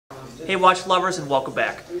Hey watch lovers, and welcome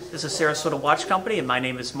back. This is Sarasota Watch Company and my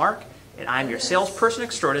name is Mark and I'm your salesperson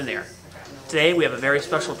extraordinaire. Today we have a very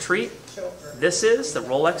special treat. This is the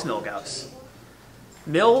Rolex Milgauss.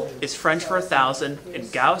 Mil is French for 1,000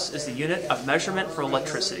 and Gauss is the unit of measurement for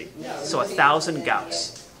electricity, so 1,000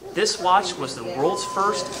 Gauss. This watch was the world's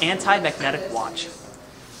first anti-magnetic watch.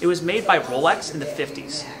 It was made by Rolex in the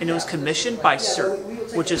 50s, and it was commissioned by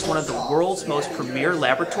CERT, which is one of the world's most premier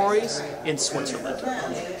laboratories in Switzerland.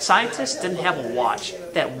 Scientists didn't have a watch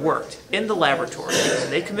that worked in the laboratory, so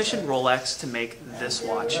they commissioned Rolex to make this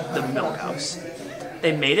watch, the Milgauss.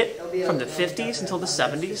 They made it from the 50s until the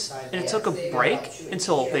 70s, and it took a break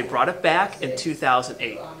until they brought it back in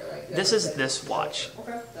 2008. This is this watch.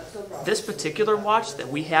 This particular watch that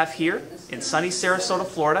we have here in sunny Sarasota,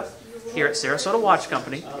 Florida, here at Sarasota Watch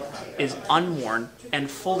Company, is unworn and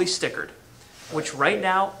fully stickered, which right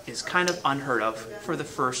now is kind of unheard of for the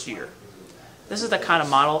first year. This is the kind of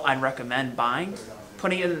model I'd recommend buying,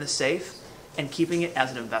 putting it in the safe, and keeping it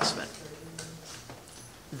as an investment.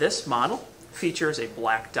 This model features a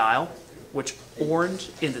black dial, which orange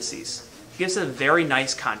indices. It gives it a very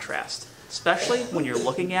nice contrast, especially when you're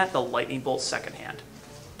looking at the lightning bolt secondhand.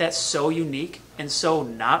 That's so unique and so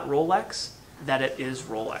not Rolex that it is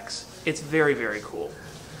Rolex. It's very, very cool.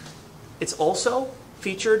 It's also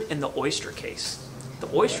featured in the Oyster case.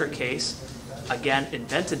 The Oyster case, again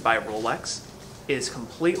invented by Rolex, is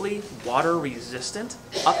completely water resistant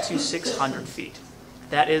up to 600 feet.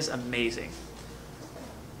 That is amazing.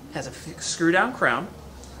 It has a screw down crown,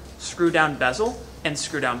 screw down bezel, and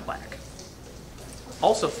screw down plaque.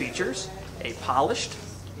 Also features a polished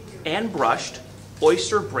and brushed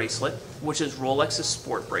Oyster bracelet, which is Rolex's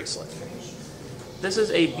sport bracelet. This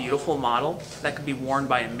is a beautiful model that can be worn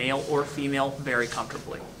by a male or female very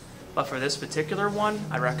comfortably. But for this particular one,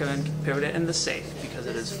 I recommend putting it in the safe because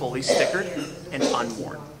it is fully stickered and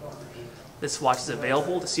unworn. This watch is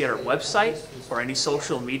available to see at our website or any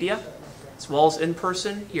social media, as well as in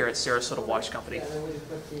person here at Sarasota Watch Company.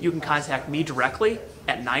 You can contact me directly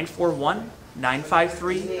at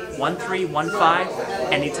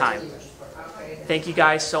 941-953-1315 anytime. Thank you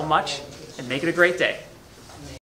guys so much, and make it a great day.